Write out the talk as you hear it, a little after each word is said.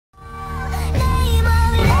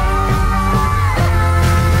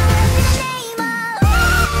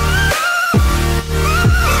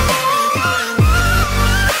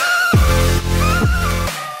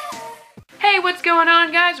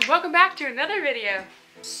welcome back to another video.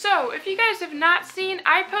 So, if you guys have not seen,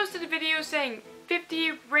 I posted a video saying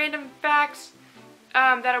 50 random facts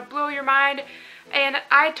that'll blow your mind. And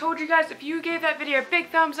I told you guys if you gave that video a big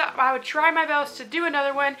thumbs up, I would try my best to do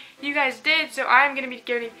another one. You guys did, so I'm going to be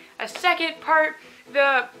giving a second part.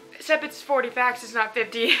 Except it's 40 facts, it's not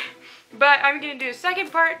 50. But I'm going to do a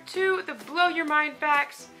second part to the blow your mind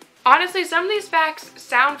facts. Honestly, some of these facts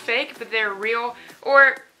sound fake, but they're real.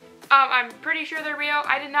 Or I'm pretty sure they're real.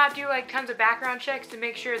 I did not do like tons of background checks to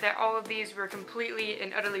make sure that all of these were completely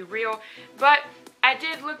and utterly real. But I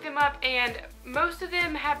did look them up, and most of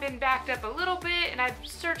them have been backed up a little bit, and I've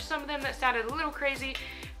searched some of them that sounded a little crazy.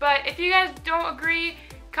 But if you guys don't agree,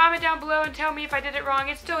 comment down below and tell me if I did it wrong.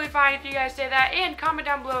 It's totally fine if you guys say that, and comment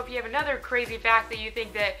down below if you have another crazy fact that you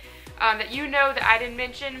think that that you know that I didn't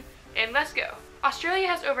mention, and let's go. Australia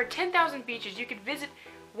has over 10,000 beaches. You could visit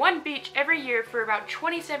one beach every year for about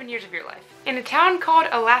 27 years of your life. In a town called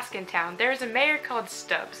Alaskan Town, there is a mayor called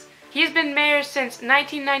Stubbs. He's been mayor since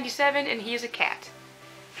 1997, and he is a cat.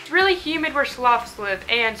 It's really humid where sloths live,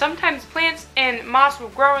 and sometimes plants and moss will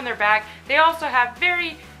grow in their back. They also have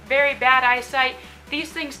very, very bad eyesight.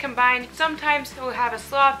 These things combined, sometimes will have a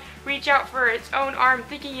sloth reach out for its own arm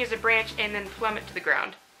thinking he is a branch and then plummet to the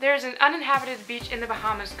ground. There is an uninhabited beach in the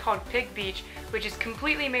Bahamas called Pig Beach, which is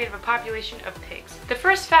completely made of a population of pigs. The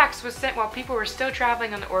first fax was sent while people were still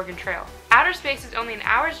traveling on the Oregon Trail. Outer space is only an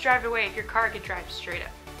hour's drive away if your car could drive straight up.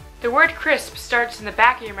 The word crisp starts in the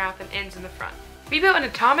back of your mouth and ends in the front. We built an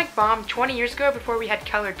atomic bomb 20 years ago before we had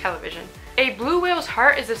colored television. A blue whale's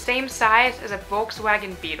heart is the same size as a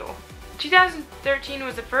Volkswagen Beetle. 2013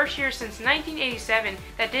 was the first year since 1987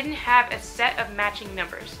 that didn't have a set of matching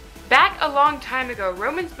numbers. Back a long time ago,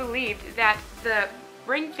 Romans believed that the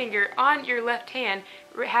ring finger on your left hand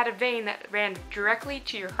had a vein that ran directly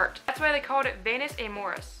to your heart. That's why they called it Venus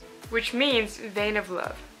Amoris, which means vein of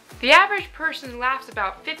love. The average person laughs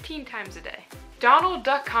about 15 times a day. Donald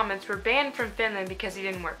Duck comments were banned from Finland because he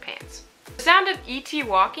didn't wear pants. The sound of E.T.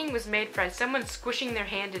 walking was made by someone squishing their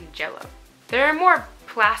hand in jello. There are more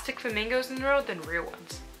plastic flamingos in the world than real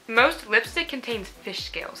ones. Most lipstick contains fish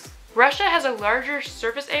scales. Russia has a larger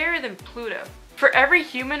surface area than Pluto. For every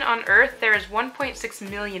human on Earth, there is 1.6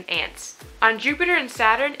 million ants. On Jupiter and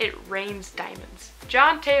Saturn, it rains diamonds.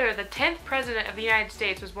 John Taylor, the 10th president of the United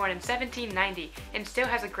States, was born in 1790 and still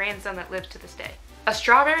has a grandson that lives to this day. A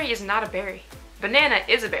strawberry is not a berry. Banana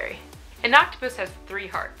is a berry. An octopus has 3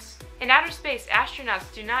 hearts. In outer space,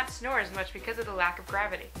 astronauts do not snore as much because of the lack of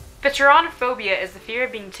gravity. Veteronophobia is the fear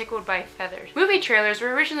of being tickled by feathers. Movie trailers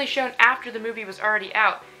were originally shown after the movie was already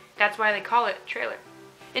out. That's why they call it a trailer.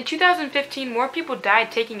 In 2015, more people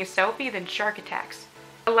died taking a selfie than shark attacks.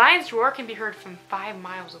 A lion's roar can be heard from 5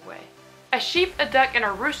 miles away. A sheep, a duck, and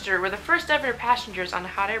a rooster were the first ever passengers on a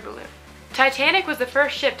hot air balloon. Titanic was the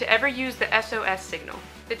first ship to ever use the SOS signal.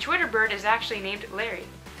 The Twitter bird is actually named Larry.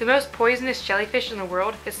 The most poisonous jellyfish in the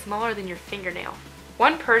world is smaller than your fingernail.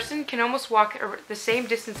 One person can almost walk the same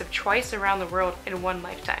distance of twice around the world in one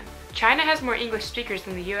lifetime. China has more English speakers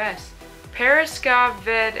than the US.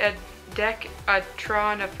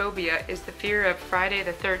 Paraskevedectronophobia is the fear of Friday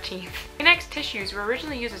the 13th. Kleenex tissues were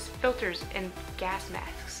originally used as filters in gas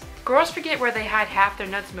masks. Girls forget where they hide half their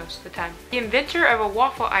nuts most of the time. The inventor of a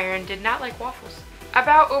waffle iron did not like waffles.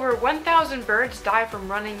 About over 1,000 birds die from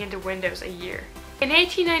running into windows a year. In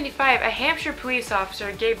 1895, a Hampshire police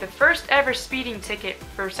officer gave the first ever speeding ticket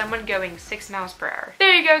for someone going 6 miles per hour.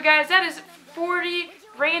 There you go, guys. That is 40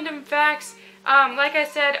 random facts. Like I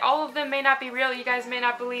said, all of them may not be real. You guys may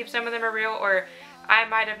not believe some of them are real, or I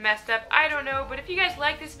might have messed up. I don't know. But if you guys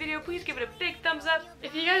like this video, please give it a big thumbs up.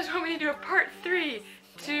 If you guys want me to do a part 3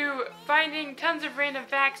 to finding tons of random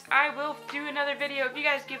facts, I will do another video. If you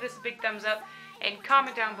guys give this a big thumbs up and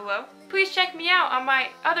comment down below. Please check me out on my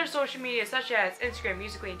other social media such as Instagram,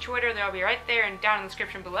 Musical.ly, and Twitter. They'll be right there and down in the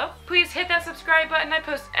description below. Please hit that subscribe button. I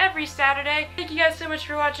post every Saturday. Thank you guys so much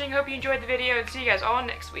for watching. Hope you enjoyed the video, and see you guys all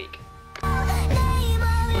next week.